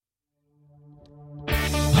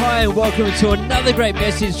G'day and welcome to another great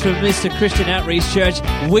message from Mr. Christian Outreach Church.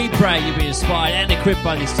 We pray you've been inspired and equipped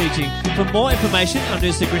by this teaching. For more information on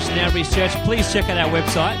Mr. Christian Outreach Church, please check out our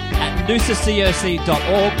website at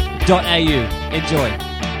noosacoc.org.au. Enjoy.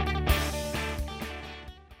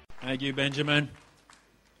 Thank you, Benjamin.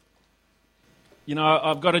 You know,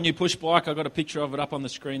 I've got a new push bike. I've got a picture of it up on the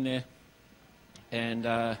screen there. And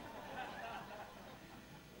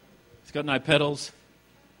it's got no pedals.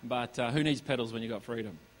 But who needs pedals when you've got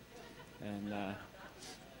freedom? And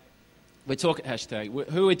we're talking,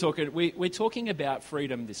 hashtag, who are we talking? We're talking about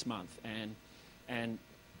freedom this month. And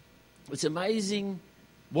it's amazing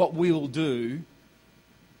what we will do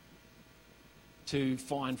to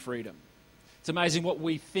find freedom. It's amazing what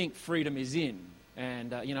we think freedom is in.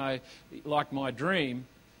 And, you know, like my dream,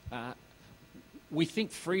 we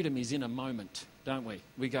think freedom is in a moment, don't we?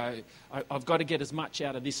 We go, I've got to get as much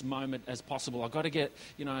out of this moment as possible. I've got to get,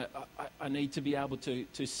 you know, I need to be able to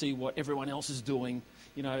see what everyone else is doing,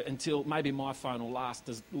 you know, until maybe my phone will last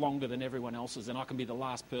as longer than everyone else's, and I can be the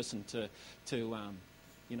last person to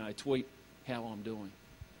you know, tweet how I'm doing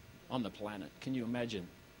on the planet. Can you imagine?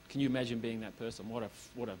 Can you imagine being that person? What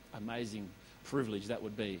an amazing privilege that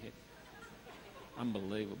would be.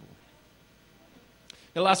 Unbelievable.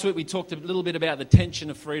 Now, last week we talked a little bit about the tension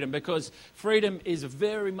of freedom, because freedom is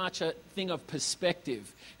very much a thing of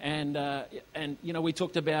perspective, and you know, we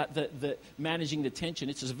talked about the managing the tension.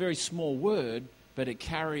 It's a very small word, but it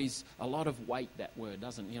carries a lot of weight. That word,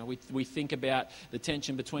 doesn't it? You know, we think about the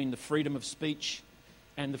tension between the freedom of speech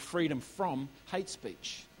and the freedom from hate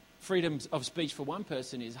speech. Freedom of speech for one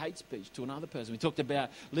person is hate speech to another person. We talked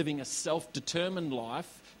about living a self-determined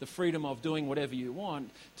life, the freedom of doing whatever you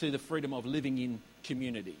want, to the freedom of living in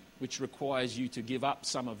community, which requires you to give up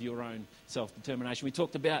some of your own self-determination. We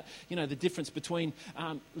talked about, you know, the difference between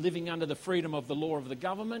living under the freedom of the law of the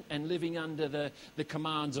government and living under the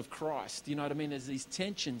commands of Christ. You know what I mean? There's these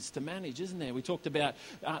tensions to manage, isn't there? We talked about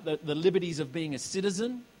the liberties of being a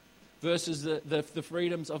citizen versus the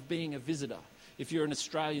freedoms of being a visitor. If you're an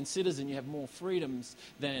Australian citizen, you have more freedoms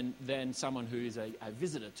than someone who is a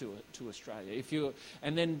visitor to Australia.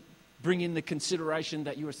 And then bring in the consideration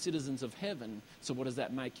that you are citizens of heaven. So what does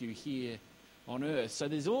that make you here on earth? So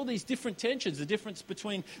there's all these different tensions, the difference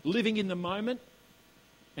between living in the moment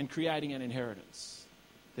and creating an inheritance.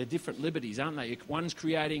 They're different liberties, aren't they? One's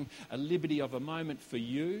creating a liberty of a moment for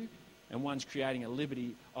you, and one's creating a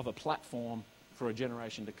liberty of a platform for a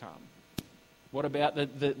generation to come. What about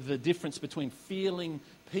the difference between feeling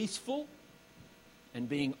peaceful and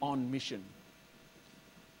being on mission?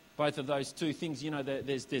 Both of those two things, you know,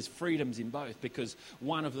 there's freedoms in both, because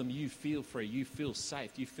one of them you feel free, you feel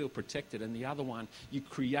safe, you feel protected, and the other one you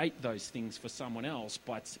create those things for someone else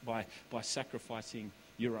by sacrificing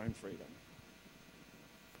your own freedom.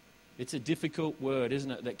 It's a difficult word,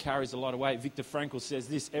 isn't it, that carries a lot of weight. Viktor Frankl says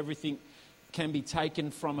this: everything can be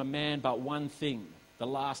taken from a man but one thing, the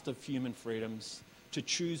last of human freedoms, to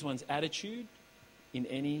choose one's attitude in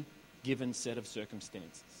any given set of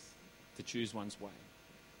circumstances, to choose one's way.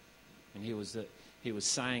 And he was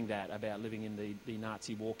saying that about living in the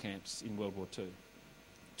Nazi war camps in World War II.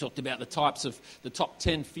 Talked about the top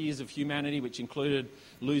 10 fears of humanity, which included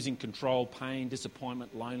losing control, pain,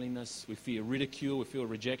 disappointment, loneliness. We fear ridicule, we feel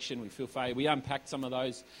rejection, we feel failure. We unpacked some of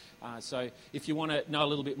those. So if you want to know a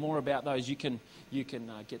little bit more about those, you can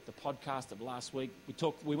get the podcast of last week.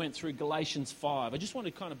 We went through Galatians 5. I just want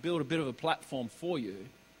to kind of build a bit of a platform for you,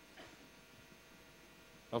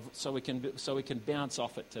 so we can bounce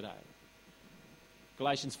off it today.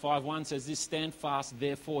 Galatians 5:1 says this: stand fast,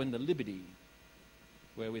 therefore, in the liberty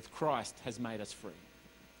wherewith Christ has made us free.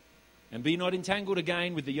 And be not entangled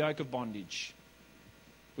again with the yoke of bondage.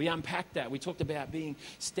 We unpacked that. We talked about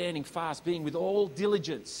standing fast, being with all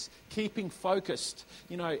diligence, keeping focused,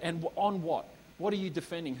 you know, and on what? What are you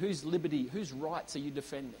defending? Whose liberty, whose rights are you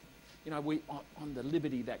defending? You know, on the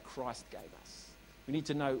liberty that Christ gave us. We need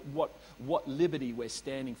to know what liberty we're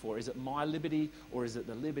standing for. Is it my liberty, or is it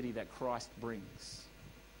the liberty that Christ brings?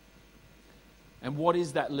 And what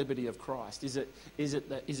is that liberty of Christ? Is it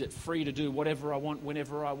free to do whatever I want,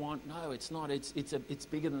 whenever I want? No, it's not. It's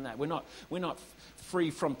bigger than that. We're not free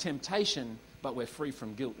from temptation, but we're free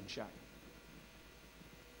from guilt and shame.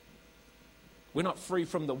 We're not free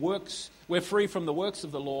from the works. We're free from the works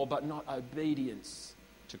of the law, but not obedience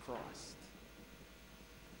to Christ.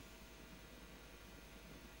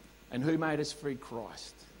 And who made us free?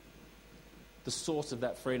 Christ. The source of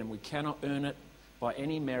that freedom. We cannot earn it by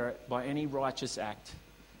any merit, by any righteous act.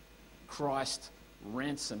 Christ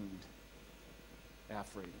ransomed our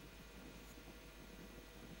freedom.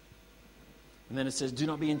 And then it says, do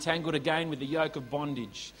not be entangled again with the yoke of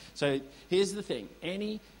bondage. So here's the thing.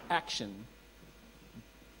 Any action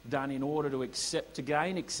done in order to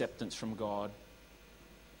gain acceptance from God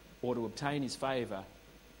or to obtain his favour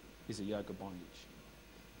is a yoke of bondage.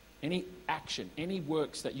 Any action, any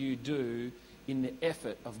works that you do in the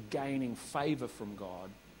effort of gaining favour from God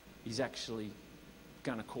is actually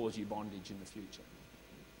going to cause you bondage in the future.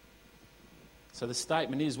 So the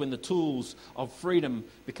statement is, when the tools of freedom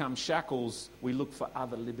become shackles, we look for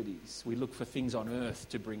other liberties. We look for things on earth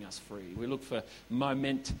to bring us free. We look for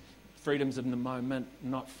freedoms of the moment,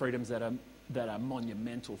 not freedoms that are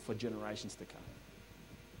monumental for generations to come.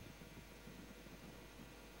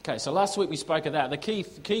 Okay, so last week we spoke of that. The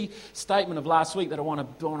key statement of last week that I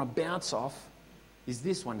want to bounce off is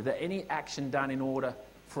this one, that any action done in order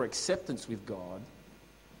for acceptance with God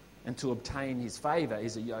and to obtain his favour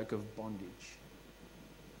is a yoke of bondage.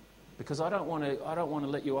 Because I don't want to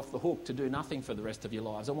let you off the hook to do nothing for the rest of your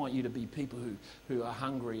lives. I want you to be people who are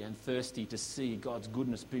hungry and thirsty to see God's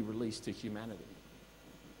goodness be released to humanity.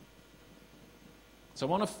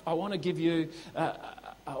 So I want to give you, I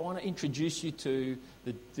want to introduce you to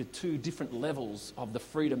the two different levels of the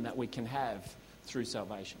freedom that we can have through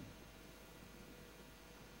salvation.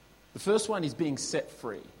 The first one is being set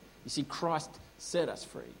free. You see, Christ set us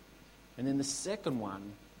free. And then the second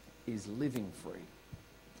one is living free.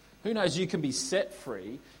 Who knows, you can be set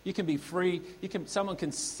free, you can be free, someone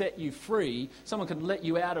can set you free, someone can let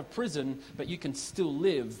you out of prison, but you can still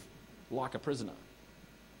live like a prisoner.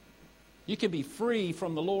 You can be free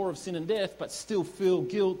from the law of sin and death, but still feel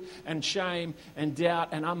guilt and shame and doubt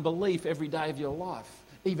and unbelief every day of your life,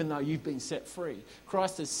 even though you've been set free.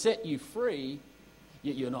 Christ has set you free,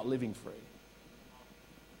 yet you're not living free.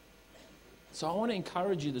 So I want to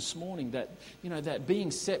encourage you this morning that, that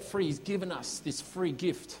being set free has given us this free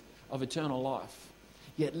gift of eternal life.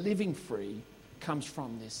 Yet living free comes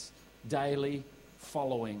from this daily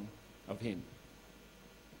following of him.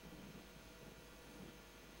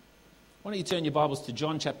 Why don't you turn your Bibles to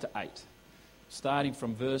John chapter 8, starting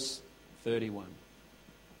from verse 31.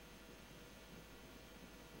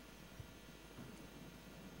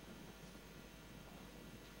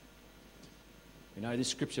 You know this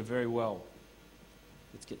scripture very well.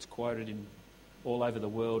 It gets quoted all over the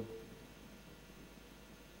world.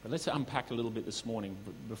 But let's unpack a little bit this morning,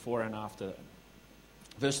 before and after.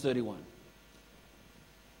 Verse 31.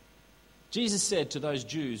 Jesus said to those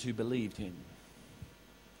Jews who believed him,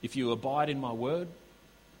 "If you abide in my word,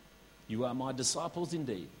 you are my disciples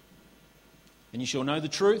indeed. And you shall know the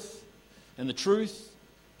truth, and the truth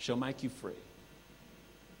shall make you free."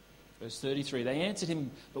 Verse 33, they answered him,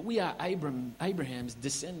 "But we are Abraham's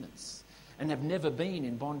descendants and have never been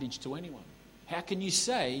in bondage to anyone. How can you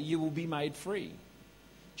say you will be made free?"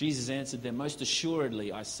 Jesus answered them, "Most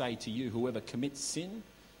assuredly I say to you, whoever commits sin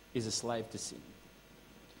is a slave to sin.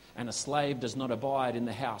 And a slave does not abide in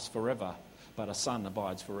the house forever, but a son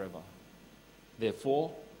abides forever.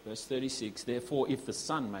 Therefore," verse 36, "therefore if the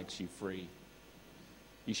Son makes you free,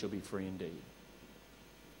 you shall be free indeed."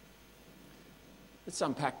 Let's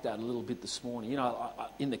unpack that a little bit this morning.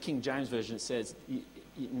 In the King James Version it says,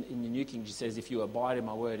 in the New King James says, "If you abide in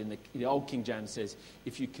my word." In the Old King James says,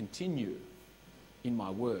 "If you continue in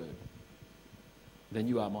my word, then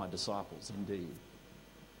you are my disciples indeed."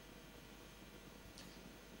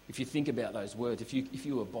 If you think about those words, if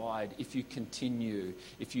you abide, if you continue,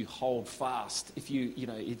 if you hold fast,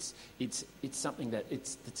 it's something that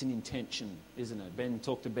it's an intention, isn't it? Ben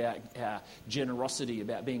talked about our generosity,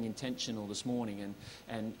 about being intentional this morning,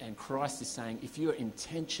 and Christ is saying, if you're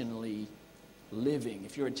intentionally living,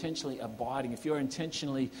 if you're intentionally abiding, if you're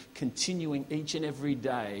intentionally continuing each and every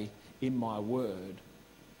day in my word,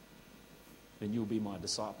 then you'll be my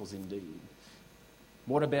disciples indeed.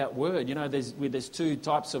 What about word? There's two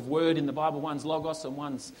types of word in the Bible. One's logos and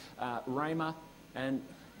one's rhema. And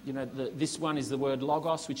this one is the word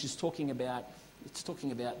logos, which is talking about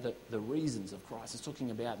the reasons of Christ. It's talking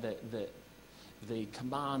about the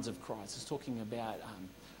commands of Christ. It's talking about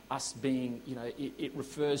us being, it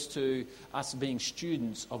refers to us being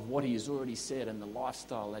students of what he has already said and the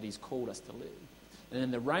lifestyle that he's called us to live. And then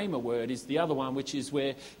the rhema word is the other one, which is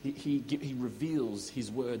where he reveals his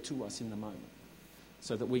word to us in the moment,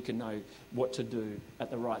 so that we can know what to do at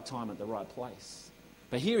the right time, at the right place.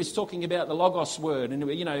 But here he's talking about the Logos word, and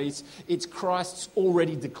it's Christ's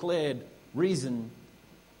already declared reason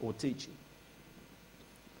or teaching.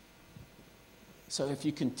 So if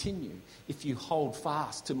you continue, if you hold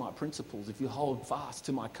fast to my principles, if you hold fast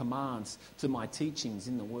to my commands, to my teachings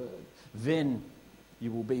in the word, then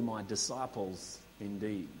you will be my disciples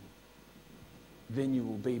indeed. then you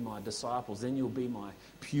will be my disciples, then you'll be my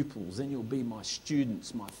pupils, then you'll be my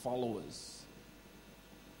students, my followers.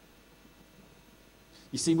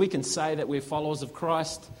 You see, we can say that we're followers of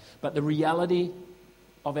Christ, but the reality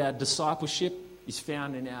of our discipleship is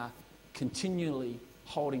found in our continually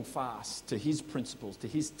holding fast to his principles, to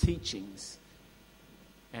his teachings,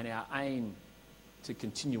 and our aim to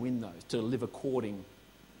continue in those, to live according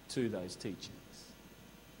to those teachings.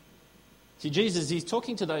 See, Jesus, he's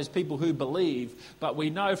talking to those people who believe, but we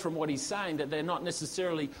know from what he's saying that they're not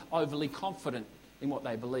necessarily overly confident in what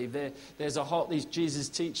they believe.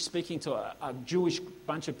 Jesus speaking to a Jewish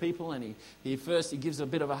bunch of people, and he gives a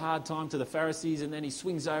bit of a hard time to the Pharisees, and then he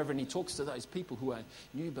swings over and he talks to those people who are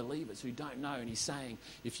new believers, who don't know, and he's saying,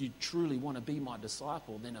 if you truly want to be my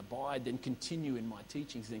disciple, then abide, then continue in my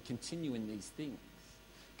teachings, then continue in these things,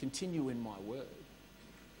 continue in my word.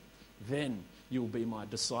 Then you'll be my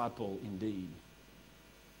disciple indeed.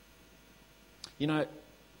 You know,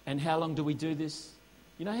 and how long do we do this?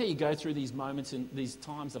 You know how you go through these moments in these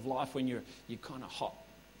times of life when you're kind of hot.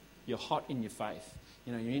 You're hot in your faith.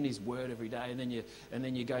 You know, you're in His Word every day, and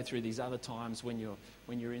then you go through these other times when you're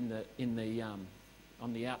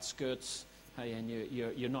on the outskirts. Hey, and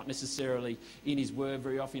you're not necessarily in His Word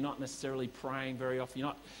very often. You're not necessarily praying very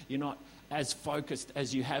often. You're not as focused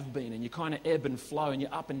as you have been, and you kind of ebb and flow, and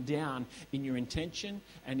you're up and down in your intention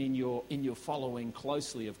and in your following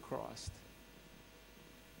closely of Christ.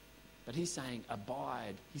 But he's saying,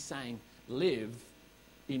 abide. He's saying, live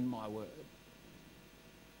in my word.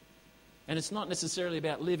 And it's not necessarily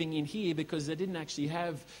about living in here, because they didn't actually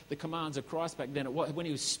have the commands of Christ back then. When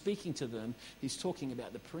he was speaking to them, he's talking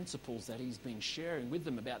about the principles that he's been sharing with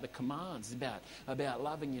them, about the commands, about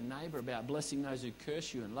loving your neighbour, about blessing those who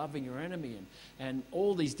curse you and loving your enemy, and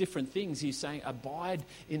all these different things. He's saying, abide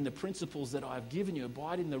in the principles that I've given you,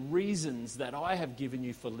 abide in the reasons that I have given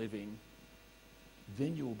you for living.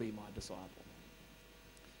 Then you will be my disciple.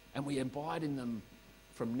 And we abide in them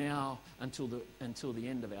from now until the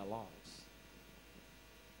end of our lives.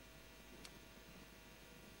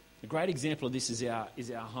 A great example of this is our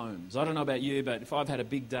homes. I don't know about you, but if I've had a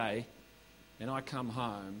big day and I come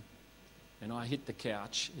home and I hit the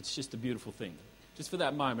couch, it's just a beautiful thing. Just for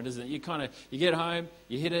that moment, isn't it? You get home,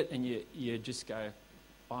 you hit it, and you just go,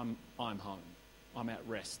 I'm home. I'm at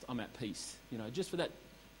rest. I'm at peace. You know, just for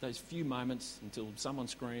those few moments until someone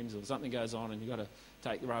screams or something goes on and you've got to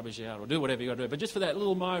take the rubbish out or do whatever you've got to do. But just for that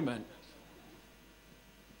little moment,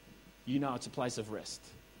 you know it's a place of rest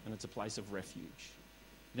and it's a place of refuge.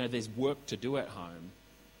 You know, there's work to do at home,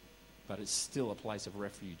 but it's still a place of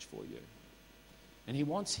refuge for you. And He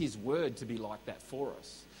wants His word to be like that for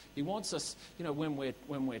us. He wants us, you know, when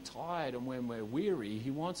we're tired and when we're weary, He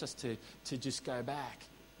wants us to just go back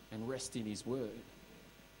and rest in His word.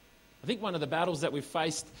 I think one of the battles that we've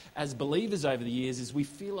faced as believers over the years is we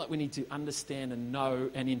feel like we need to understand and know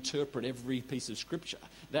and interpret every piece of Scripture.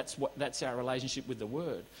 That's our relationship with the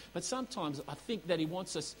Word. But sometimes I think that He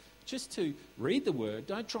wants us just to read the Word.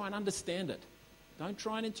 Don't try and understand it. Don't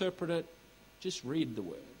try and interpret it. Just read the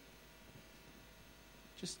Word.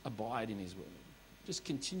 Just abide in His Word. Just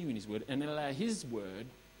continue in His Word and allow His Word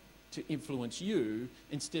to influence you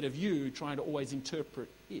instead of you trying to always interpret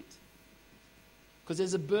it. Because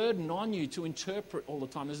there's a burden on you to interpret all the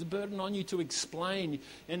time. There's a burden on you to explain.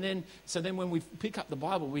 So then when we pick up the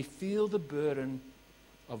Bible, we feel the burden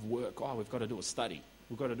of work. Oh, we've got to do a study.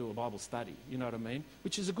 We've got to do a Bible study. You know what I mean?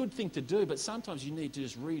 Which is a good thing to do, but sometimes you need to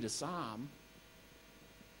just read a psalm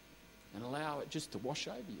and allow it just to wash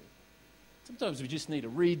over you. Sometimes we just need to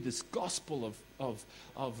read this gospel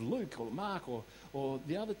of Luke or Mark or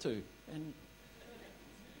the other two. And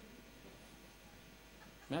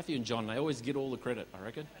Matthew and John, they always get all the credit, I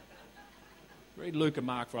reckon. Read Luke and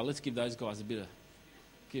Mark for us. Let's give those guys a bit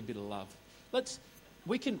of love.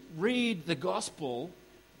 We can read the gospel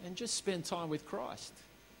and just spend time with Christ.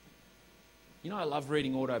 You know, I love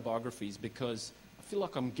reading autobiographies because I feel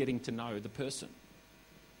like I'm getting to know the person.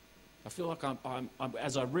 I feel like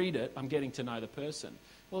as I read it, I'm getting to know the person.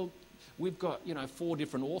 Well, we've got, 4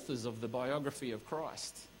 different authors of the biography of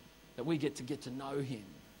Christ that we get to know Him.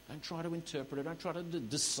 Don't try to interpret it. Don't try to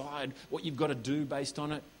decide what you've got to do based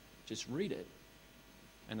on it. Just read it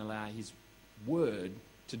and allow His word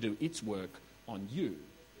to do its work on you.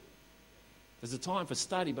 There's a time for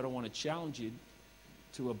study, but I want to challenge you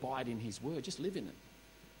to abide in His word. Just live in it.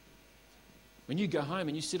 When you go home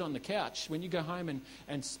and you sit on the couch, when you go home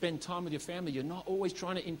and spend time with your family, you're not always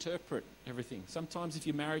trying to interpret everything. Sometimes if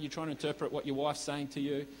you're married, you're trying to interpret what your wife's saying to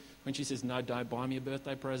you. When she says, no, don't buy me a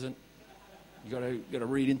birthday present. You've got to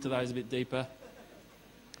read into those a bit deeper.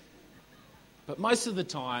 But most of the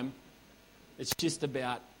time, it's just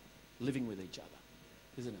about living with each other.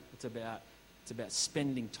 isn't it? It's about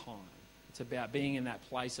spending time. It's about being in that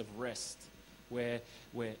place of rest where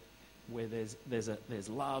there's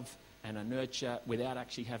love and a nurture without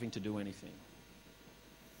actually having to do anything.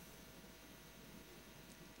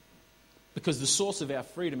 Because the source of our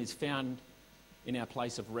freedom is found in our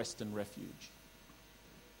place of rest and refuge,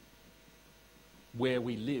 where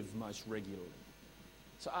we live most regularly.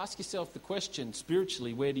 So ask yourself the question,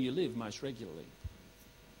 spiritually, where do you live most regularly?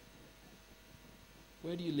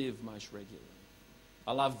 Where do you live most regularly?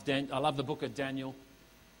 I love the book of Daniel.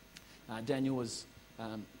 Daniel was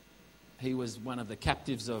he was one of the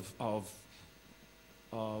captives of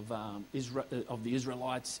the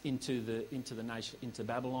Israelites into the nation, into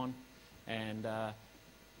Babylon, and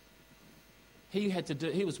he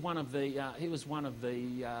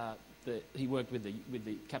worked with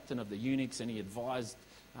the captain of the eunuchs, and he advised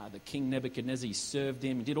the king Nebuchadnezzar. He served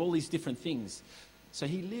him. He did all these different things. So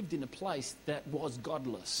he lived in a place that was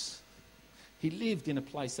godless. He lived in a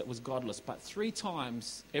place that was godless. But 3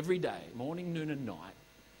 times every day, morning, noon, and night,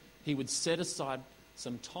 he would set aside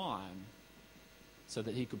some time so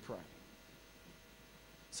that he could pray.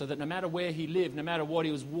 So that no matter where he lived, no matter what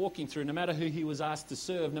he was walking through, no matter who he was asked to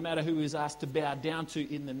serve, no matter who he was asked to bow down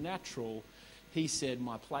to in the natural, he said,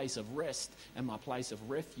 my place of rest and my place of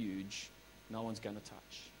refuge, no one's going to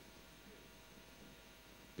touch.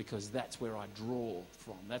 Because that's where I draw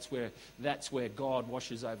from. That's where God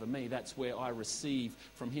washes over me. That's where I receive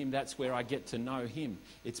from him. That's where I get to know him.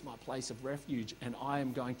 It's my place of refuge, and I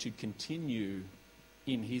am going to continue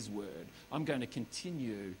in his word. I'm going to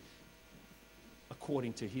continue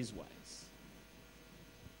according to his ways.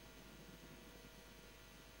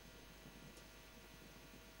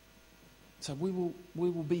 So we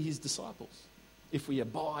will be his disciples. If we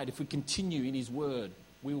abide, if we continue in his word,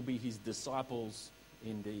 we will be his disciples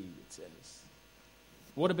indeed, it says.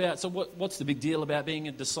 What's the big deal about being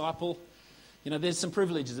a disciple? You know, there's some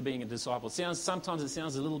privileges of being a disciple. Sometimes it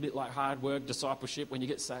sounds a little bit like hard work, discipleship. When you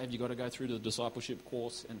get saved, you've got to go through the discipleship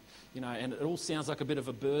course. And it all sounds like a bit of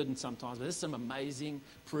a burden sometimes. But there's some amazing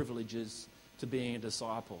privileges to being a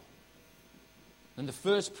disciple. And the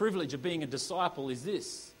first privilege of being a disciple is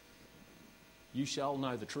this: you shall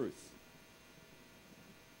know the truth.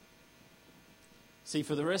 See,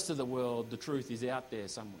 for the rest of the world, the truth is out there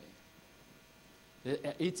somewhere.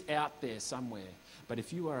 It's out there somewhere. But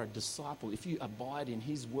if you are a disciple, if you abide in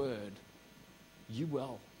his word, you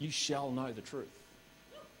shall know the truth.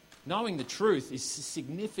 Knowing the truth is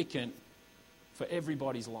significant for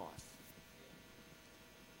everybody's life.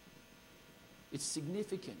 It's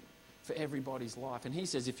significant for everybody's life. And he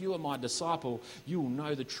says, if you are my disciple, you will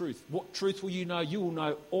know the truth. What truth will you know? You will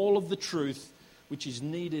know all of the truth which is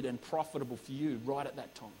needed and profitable for you right at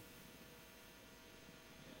that time.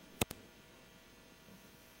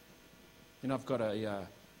 You know, I've got a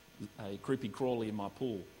creepy crawly in my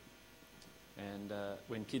pool. And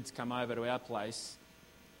when kids come over to our place,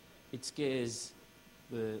 it scares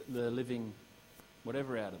the living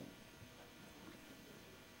whatever out of them.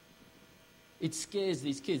 It scares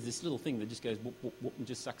these kids, this little thing that just goes whoop, whoop, whoop, and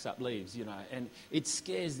just sucks up leaves, you know. And it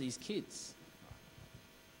scares these kids.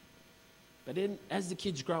 But then, as the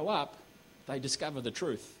kids grow up, they discover the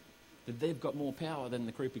truth, that they've got more power than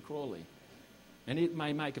the creepy crawly. And it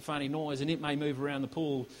may make a funny noise, and it may move around the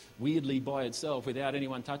pool weirdly by itself without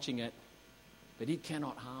anyone touching it, but it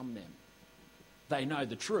cannot harm them. They know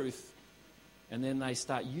the truth, and then they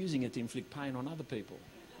start using it to inflict pain on other people.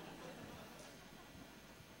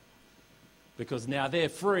 Because now they're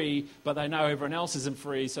free, but they know everyone else isn't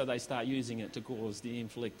free, so they start using it to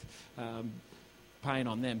inflict pain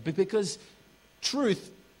on them. But because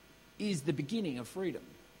truth is the beginning of freedom.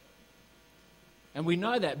 And we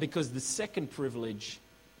know that because the second privilege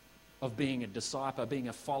of being a disciple, being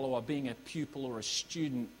a follower, being a pupil or a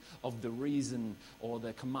student of the reason or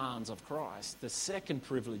the commands of Christ, the second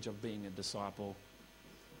privilege of being a disciple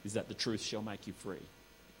is that the truth shall make you free.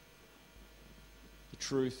 The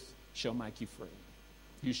truth shall make you free.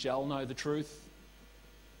 You shall know the truth,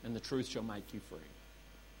 and the truth shall make you free.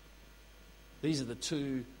 These are the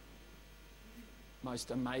two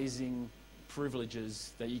most amazing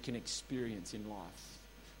privileges that you can experience in life.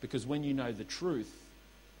 Because when you know the truth,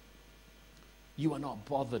 you are not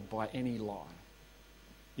bothered by any lie.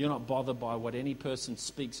 You're not bothered by what any person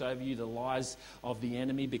speaks over you. The lies of the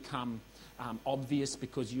enemy become obvious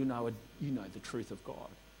because you know the truth of God.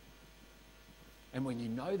 And when you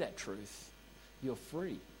know that truth, you're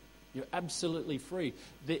free. You're absolutely free.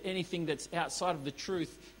 Anything that's outside of the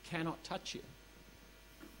truth cannot touch you.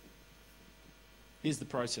 Here's the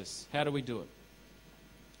process. How do we do it?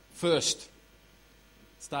 First,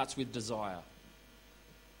 it starts with desire.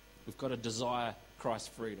 We've got to desire Christ's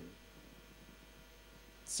freedom.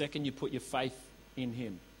 Second, you put your faith in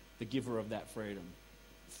him, the giver of that freedom.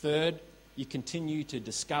 Third, you continue to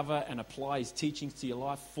discover and apply his teachings to your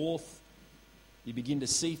life. Fourth, you begin to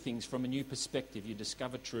see things from a new perspective. You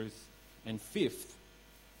discover truth. And fifth,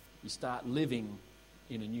 you start living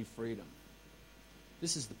in a new freedom.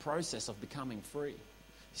 This is the process of becoming free.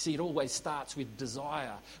 You see, it always starts with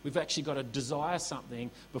desire. We've actually got to desire something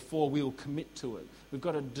before we'll commit to it. We've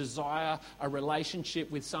got to desire a relationship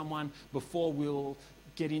with someone before we'll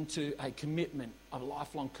get into a commitment, a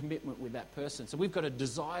lifelong commitment with that person. So we've got to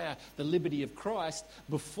desire the liberty of Christ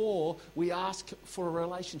before we ask for a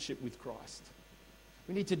relationship with Christ.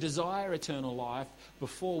 We need to desire eternal life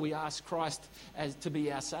before we ask Christ to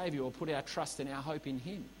be our Saviour or put our trust and our hope in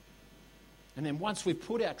him. And then once we've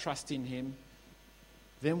put our trust in him,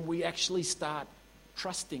 then we actually start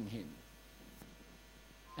trusting him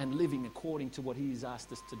and living according to what he has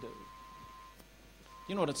asked us to do.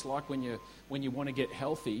 You know what it's like when you want to get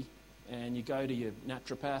healthy and you go to your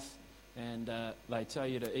naturopath and they tell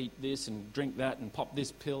you to eat this and drink that and pop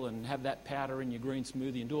this pill and have that powder in your green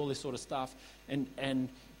smoothie and do all this sort of stuff. And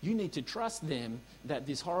you need to trust them that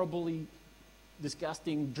this horribly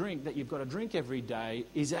disgusting drink that you've got to drink every day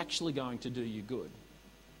is actually going to do you good.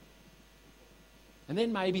 And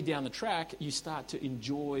then maybe down the track, you start to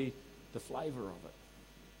enjoy the flavour of it.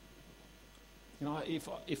 You know,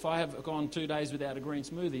 if I have gone 2 days without a green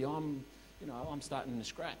smoothie, I'm starting to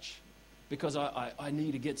scratch because I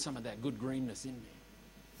need to get some of that good greenness in me.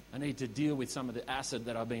 I need to deal with some of the acid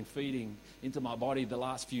that I've been feeding into my body the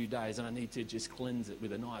last few days, and I need to just cleanse it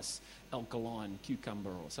with a nice alkaline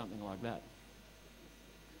cucumber or something like that.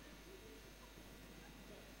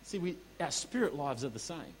 See, our spirit lives are the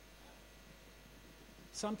same.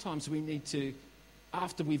 Sometimes we need to,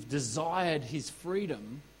 after we've desired his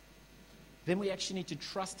freedom, then we actually need to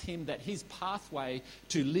trust him that his pathway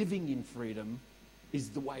to living in freedom is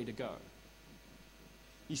the way to go.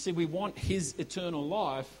 You see, we want his eternal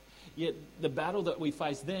life, yet the battle that we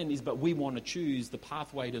face then is, but we want to choose the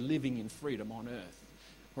pathway to living in freedom on earth.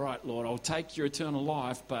 Right, Lord, I'll take your eternal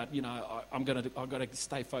life, but, I've got to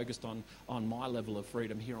stay focused on my level of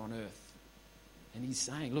freedom here on earth. And he's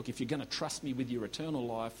saying, look, if you're going to trust me with your eternal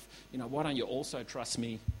life, why don't you also trust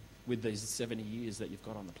me with these 70 years that you've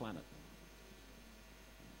got on the planet?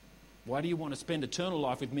 Why do you want to spend eternal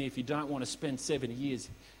life with me if you don't want to spend 70 years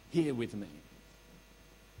here with me?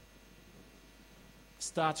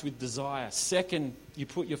 Starts with desire. Second, you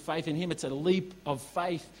put your faith in him. It's a leap of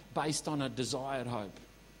faith based on a desired hope.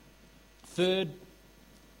 Third,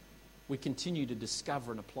 we continue to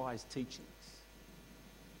discover and apply his teachings.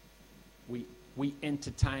 We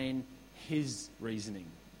entertain his reasoning.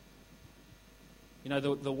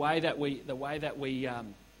 The way that we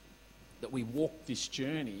walk this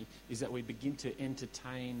journey is that we begin to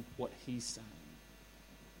entertain what he's saying.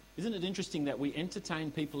 Isn't it interesting that we entertain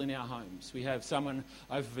people in our homes? We have someone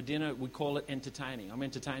over for dinner, we call it entertaining. I'm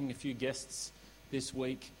entertaining a few guests this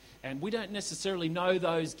week, and we don't necessarily know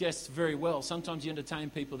those guests very well. Sometimes you entertain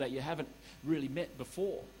people that you haven't really met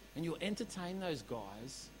before, and you'll entertain those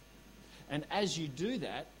guys. And as you do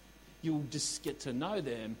that, you'll just get to know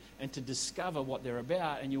them and to discover what they're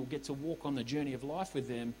about, and you'll get to walk on the journey of life with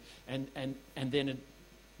them, and then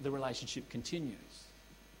the relationship continues.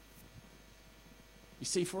 You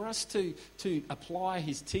see, for us to apply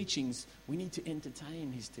his teachings, we need to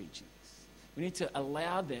entertain his teachings. We need to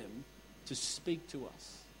allow them to speak to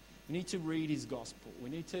us. We need to read his gospel. We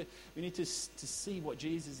need to see what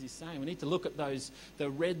Jesus is saying. We need to look at the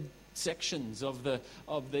red sections of the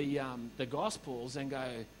gospels and go,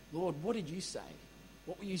 Lord, what did you say?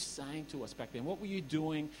 What were you saying to us back then? What were you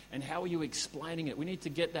doing, and how were you explaining it? We need to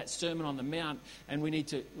get that Sermon on the Mount, and we need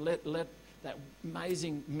to let that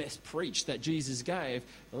amazing preach that Jesus gave,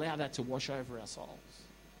 allow that to wash over our souls.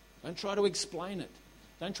 Don't try to explain it.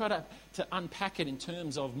 Don't try to unpack it in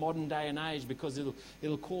terms of modern day and age, because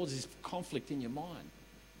it'll cause this conflict in your mind.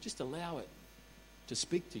 Just allow it to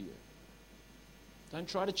speak to you. Don't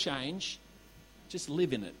try to change. Just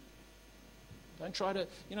live in it. Don't try to,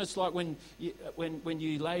 it's like when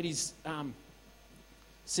you ladies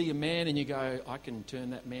see a man and you go, I can turn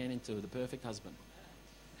that man into the perfect husband.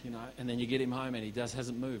 And then you get him home and he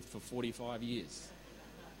hasn't moved for 45 years.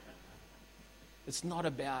 It's not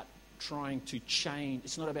about trying to change.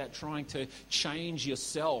 It's not about trying to change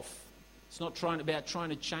yourself. It's not about trying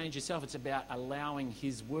to change yourself. It's about allowing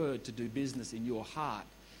his word to do business in your heart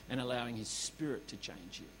and allowing his spirit to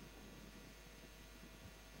change you.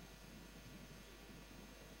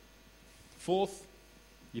 Fourth,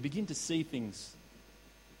 you begin to see things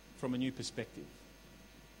from a new perspective.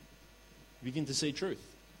 You begin to see truth.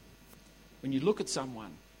 when you look at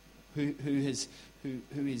someone who has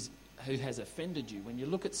offended you, when you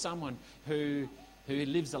look at someone who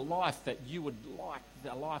lives a life that you would like,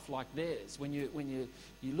 a life like theirs, when you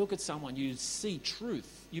look at someone, you see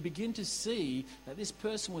truth. You begin to see that this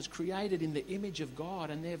person was created in the image of God,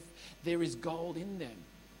 and there is gold in them.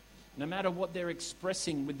 No matter what they're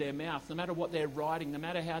expressing with their mouth, no matter what they're writing, no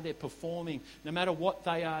matter how they're performing, no matter what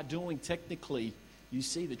they are doing technically, you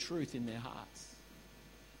see the truth in their hearts.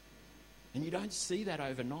 And you don't see that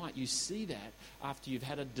overnight. You see that after you've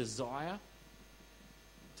had a desire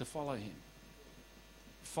to follow him,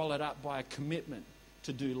 followed up by a commitment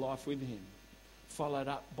to do life with him, followed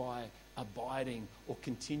up by abiding or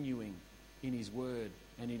continuing in his word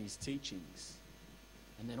and in his teachings.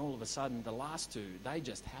 And then all of a sudden, the last two, they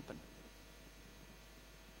just happen.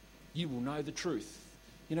 You will know the truth.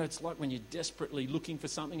 You know, it's like when you're desperately looking for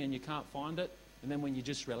something and you can't find it, and then when you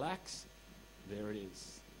just relax, there it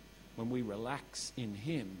is. When we relax in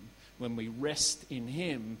him, when we rest in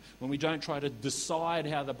him, when we don't try to decide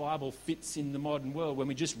how the Bible fits in the modern world, when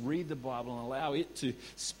we just read the Bible and allow it to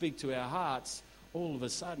speak to our hearts, all of a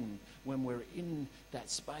sudden, when we're in that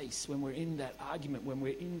space, when we're in that argument, when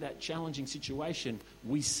we're in that challenging situation,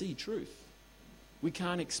 we see truth. We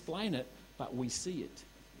can't explain it, but we see it.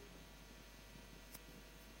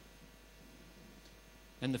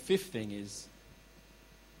 And the fifth thing is,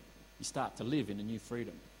 you start to live in a new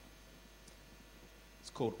freedom. It's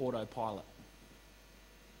called autopilot.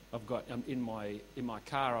 I've got in my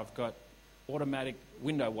car, I've got automatic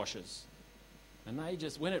window washers. And they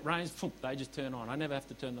just, when it rains, they just turn on. I never have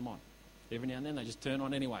to turn them on. Every now and then they just turn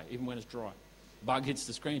on anyway, even when it's dry. Bug hits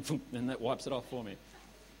the screen, and that wipes it off for me.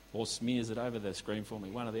 Or smears it over the screen for me,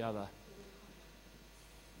 one or the other.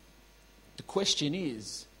 The question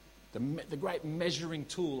is, the great measuring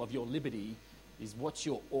tool of your liberty is, what's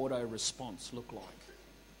your auto response look like?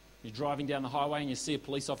 You're driving down the highway and you see a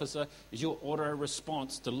police officer. Is your auto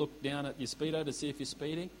response to look down at your speedo to see if you're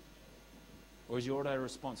speeding? Or is your auto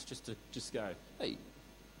response just to go, hey,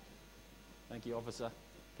 thank you, officer.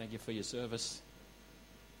 Thank you for your service.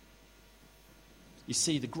 You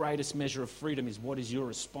see, the greatest measure of freedom is, what is your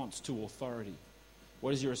response to authority?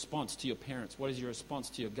 What is your response to your parents? What is your response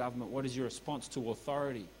to your government? What is your response to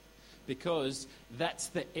authority? Because that's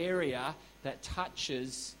the area that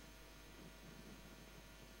touches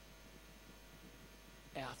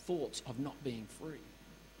our thoughts of not being free.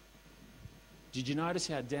 Did you notice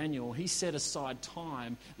how Daniel, he set aside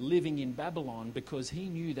time living in Babylon because he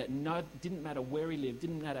knew that didn't matter where he lived,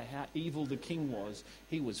 didn't matter how evil the king was,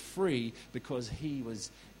 he was free because he was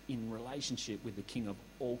in relationship with the King of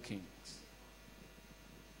all kings.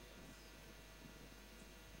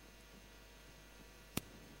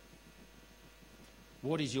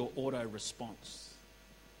 What is your auto response?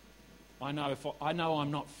 I know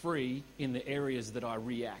I'm not free in the areas that I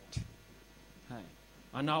react. Hey,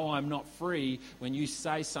 I know I'm not free when you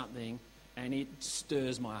say something and it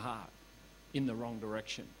stirs my heart in the wrong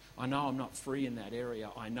direction. I know I'm not free in that area.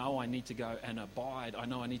 I know I need to go and abide. I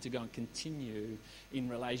know I need to go and continue in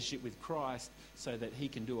relationship with Christ so that he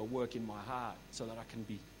can do a work in my heart so that I can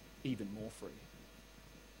be even more free.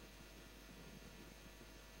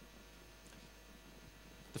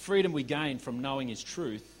 The freedom we gain from knowing his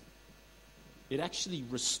truth, it actually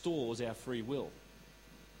restores our free will.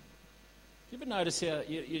 You ever notice how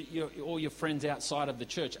all your friends outside of the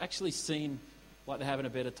church actually seem like they're having a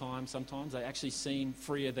better time sometimes? They actually seem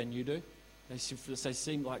freer than you do. They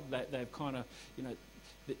seem like they've kind of,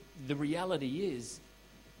 the reality is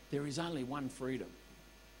there is only one freedom,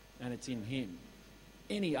 and it's in him.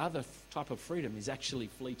 Any other type of freedom is actually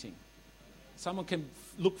fleeting. Someone can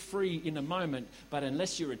look free in a moment, but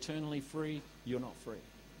unless you're eternally free, you're not free.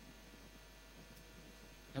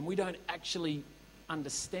 And we don't actually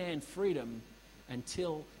understand freedom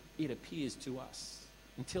until it appears to us,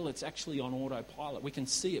 until it's actually on autopilot. We can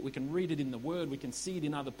see it, we can read it in the Word, we can see it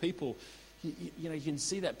in other people. You can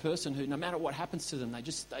see that person who, no matter what happens to them, they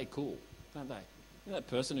just stay cool, don't they? You know, that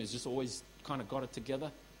person who's just always kind of got it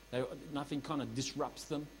together. Nothing kind of disrupts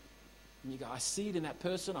them. And you go, I see it in that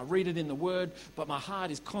person, I read it in the Word, but my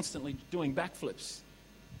heart is constantly doing backflips.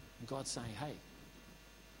 And God's saying, hey,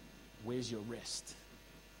 where's your rest?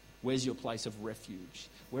 Where's your place of refuge?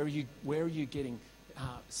 Where are you getting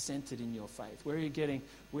centered in your faith? Where are you getting?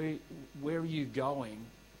 Where are you going?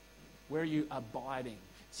 Where are you abiding?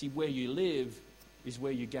 See, where you live is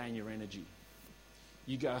where you gain your energy.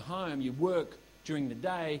 You go home, you work during the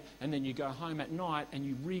day, and then you go home at night and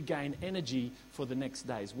you regain energy for the next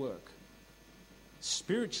day's work.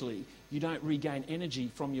 Spiritually, you don't regain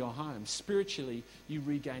energy from your home. Spiritually, you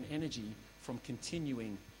regain energy from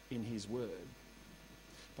continuing in his word.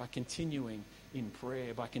 by continuing in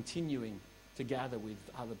prayer, by continuing to gather with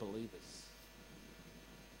other believers.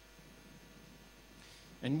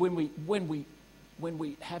 And when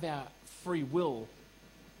we have our free will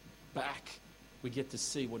back, we get to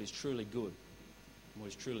see what is truly good and what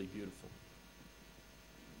is truly beautiful.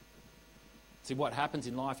 See, what happens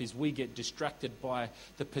in life is we get distracted by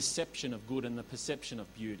the perception of good and the perception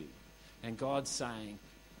of beauty. And God's saying,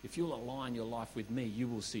 if you'll align your life with me, you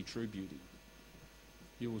will see true beauty.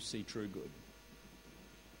 You will see true good.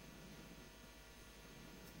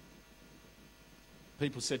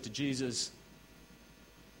 People said to Jesus,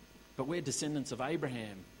 but we're descendants of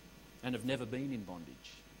Abraham and have never been in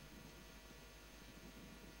bondage.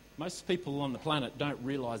 Most people on the planet don't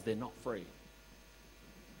realise they're not free.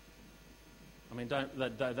 I mean, they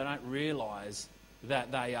don't realise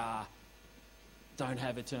that they don't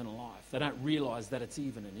have eternal life. They don't realise that it's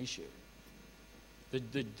even an issue.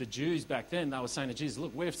 The Jews back then, they were saying to Jesus,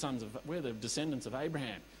 look, we're the descendants of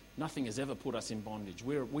Abraham. Nothing has ever put us in bondage.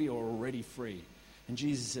 We are already free. And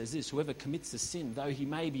Jesus says this, whoever commits a sin, though he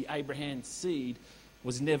may be Abraham's seed,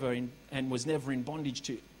 was never in bondage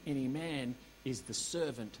to any man, is the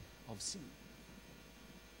servant of sin.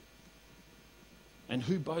 And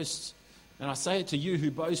who boasts, and I say it to you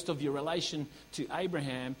who boast of your relation to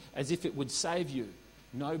Abraham as if it would save you.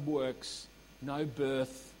 No works, no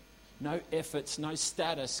birth, no efforts, no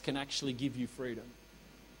status can actually give you freedom.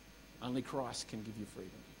 Only Christ can give you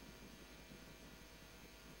freedom.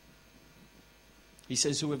 He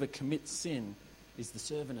says whoever commits sin is the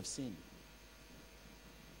servant of sin.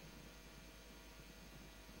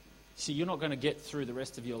 See, you're not going to get through the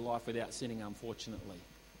rest of your life without sinning, unfortunately.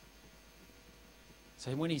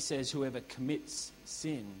 So when he says whoever commits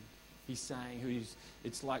sin, he's saying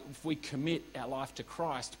it's like if we commit our life to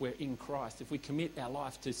Christ, we're in Christ. If we commit our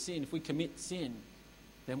life to sin, if we commit sin,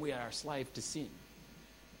 then we are a slave to sin.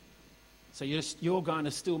 So you're going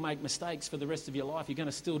to still make mistakes for the rest of your life. You're going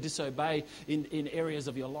to still disobey in areas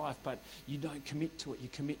of your life, but you don't commit to it. You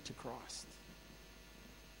commit to Christ.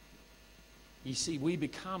 You see, we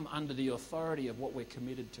become under the authority of what we're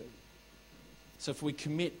committed to. So if we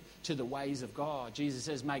commit to the ways of God, Jesus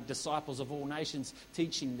says, make disciples of all nations,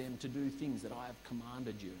 teaching them to do things that I have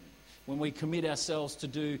commanded you. When we commit ourselves to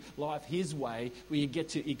do life His way, we get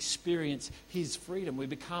to experience His freedom. We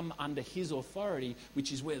become under His authority,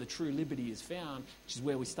 which is where the true liberty is found, which is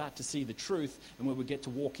where we start to see the truth and where we get to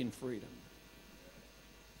walk in freedom.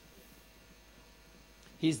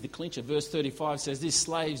 Here's the clincher. Verse 35 says, "These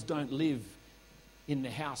slaves don't live in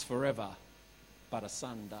the house forever, but a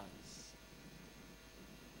son does."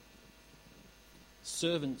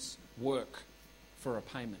 Servants work for a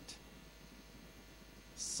payment.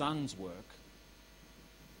 Sons work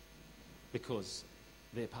because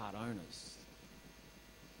they're part owners.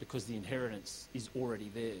 Because the inheritance is already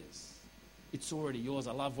theirs. It's already yours.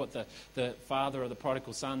 I love what the father of the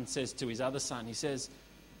prodigal son says to his other son. He says,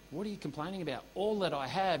 "What are you complaining about? All that I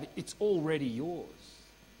have, it's already yours."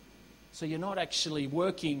 So you're not actually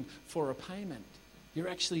working for a payment. You're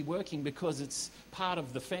actually working because it's part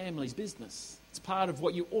of the family's business. It's part of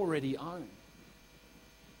what you already own.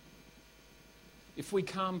 If we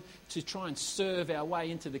come to try and serve our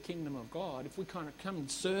way into the kingdom of God, if we kind of come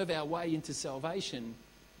and serve our way into salvation,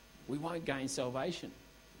 we won't gain salvation.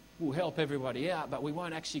 We'll help everybody out, but we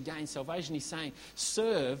won't actually gain salvation. He's saying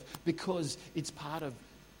serve because it's part of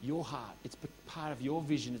your heart. It's part of your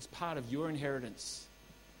vision. It's part of your inheritance.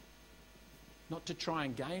 Not to try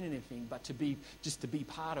and gain anything, but to be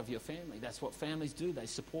part of your family. That's what families do. They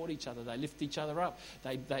support each other. They lift each other up.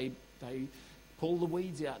 They pull the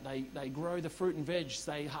weeds out. They grow the fruit and veg.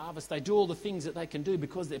 They harvest. They do all the things that they can do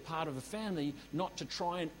because they're part of a family, not to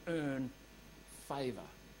try and earn favour.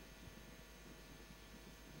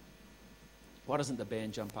 Why doesn't the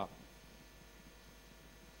band jump up?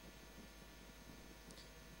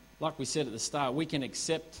 Like we said at the start, we can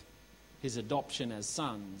accept His adoption as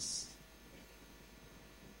sons,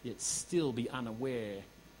 yet still be unaware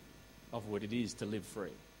of what it is to live free.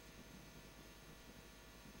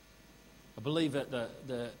 I believe that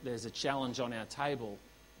there's a challenge on our table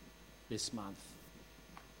this month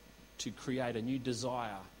to create a new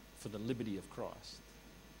desire for the liberty of Christ,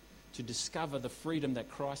 to discover the freedom that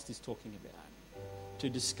Christ is talking about, to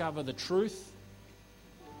discover the truth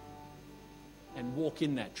and walk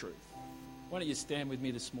in that truth. Why don't you stand with me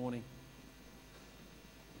this morning?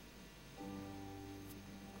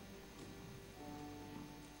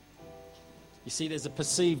 You see, there's a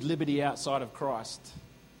perceived liberty outside of Christ,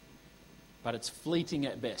 but it's fleeting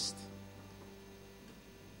at best.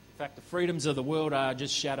 In fact, the freedoms of the world are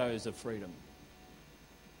just shadows of freedom.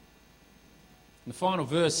 And the final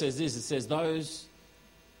verse says this, it says, "Those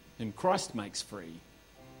whom Christ makes free,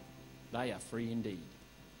 they are free indeed.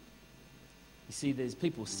 You see, there's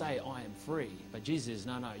people say, I am free. But Jesus says,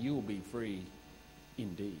 no, you will be free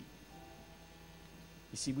indeed.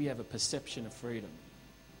 You see, we have a perception of freedom.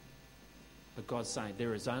 But God's saying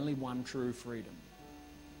there is only one true freedom.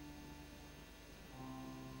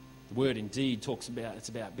 The word indeed talks about, it's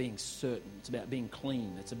about being certain. It's about being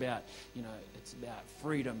clean. It's about, it's about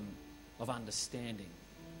freedom of understanding.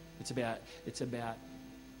 It's about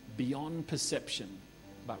beyond perception,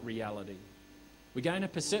 but reality. We gain a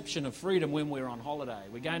perception of freedom when we're on holiday.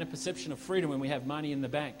 We gain a perception of freedom when we have money in the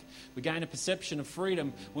bank. We gain a perception of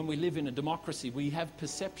freedom when we live in a democracy. We have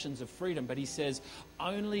perceptions of freedom, but he says,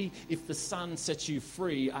 only if the Son sets you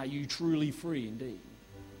free are you truly free indeed.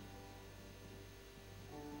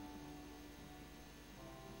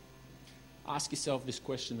 Ask yourself this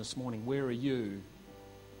question this morning. Where are you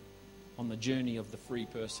on the journey of the free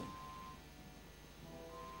person?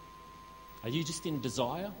 Are you just in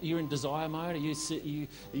desire? Are you in desire mode? Are you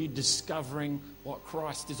discovering what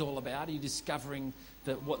Christ is all about? Are you discovering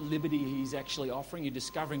what liberty he's actually offering? Are you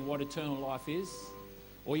discovering what eternal life is?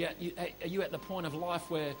 Or are you at the point of life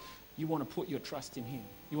where you want to put your trust in him?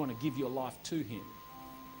 You want to give your life to him?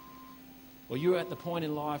 Or you're at the point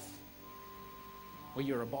in life where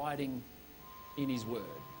you're abiding in his word,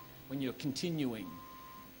 when you're continuing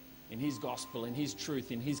in his gospel, in his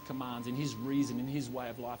truth, in his commands, in his reason, in his way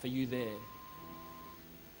of life? Are you there?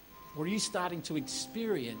 Or are you starting to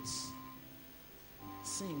experience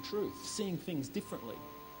seeing truth, seeing things differently?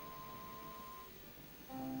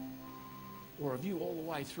 Or have you all the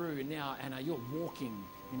way through now and you're walking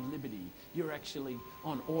in liberty? You're actually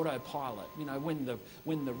on autopilot.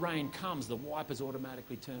 When the rain comes, the wipers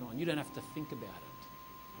automatically turn on. You don't have to think about it.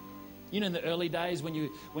 In the early days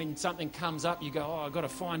when something comes up, you go, I've got to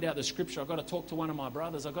find out the scripture. I've got to talk to one of my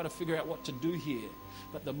brothers. I've got to figure out what to do here.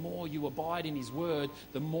 But the more you abide in his word,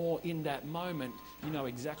 the more in that moment, you know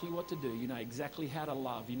exactly what to do. You know exactly how to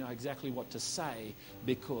love. You know exactly what to say,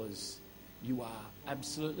 because you are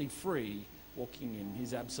absolutely free walking in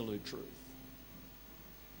his absolute truth.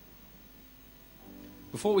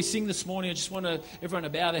 Before we sing this morning, I just want everyone to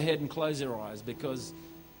bow their head and close their eyes, because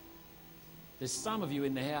there's some of you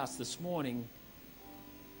in the house this morning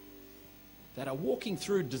that are walking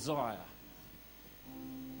through desire.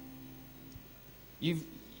 You've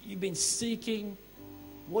been seeking,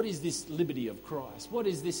 what is this liberty of Christ? What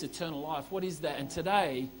is this eternal life? What is that? And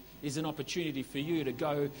today is an opportunity for you to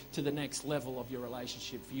go to the next level of your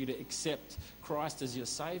relationship, for you to accept Christ as your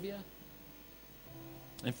Saviour,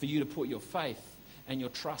 and for you to put your faith and your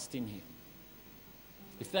trust in him.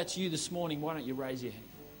 If that's you this morning, why don't you raise your hand?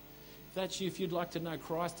 If that's you, if you'd like to know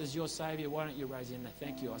Christ as your Saviour, why don't you raise your hand?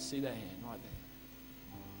 Thank you. I see that hand right there.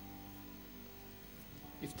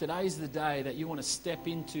 If today's the day that you want to step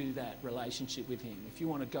into that relationship with him, if you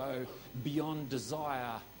want to go beyond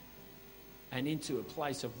desire and into a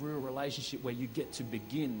place of real relationship where you get to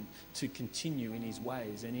begin to continue in his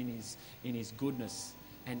ways and in his goodness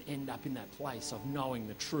and end up in that place of knowing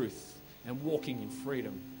the truth and walking in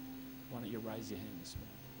freedom, why don't you raise your hand this morning?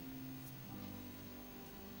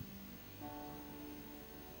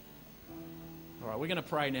 All right, we're going to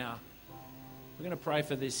pray now. We're going to pray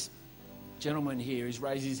for this gentleman here who's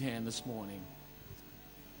raised his hand this morning.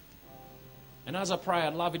 And as I pray,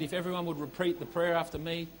 I'd love it if everyone would repeat the prayer after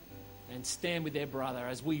me and stand with their brother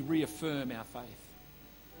as we reaffirm our faith.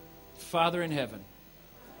 Father in heaven,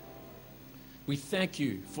 we thank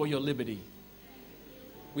you for your liberty.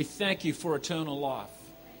 We thank you for eternal life.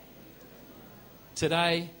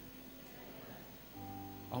 Today,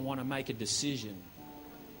 I want to make a decision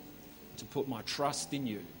to put my trust in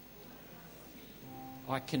you.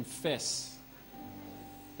 I confess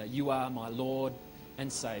that you are my Lord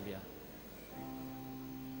and Saviour.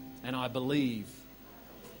 And I believe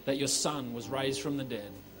that your Son was raised from the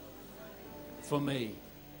dead for me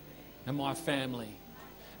and my family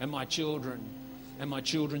and my children and my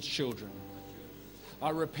children's children. I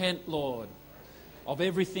repent, Lord, of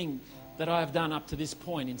everything that I have done up to this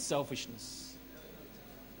point in selfishness.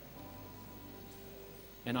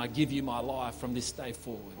 And I give you my life from this day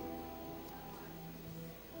forward.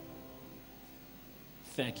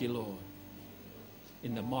 Thank you, Lord.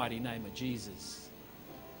 In the mighty name of Jesus.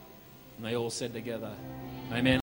 And they all said together, amen.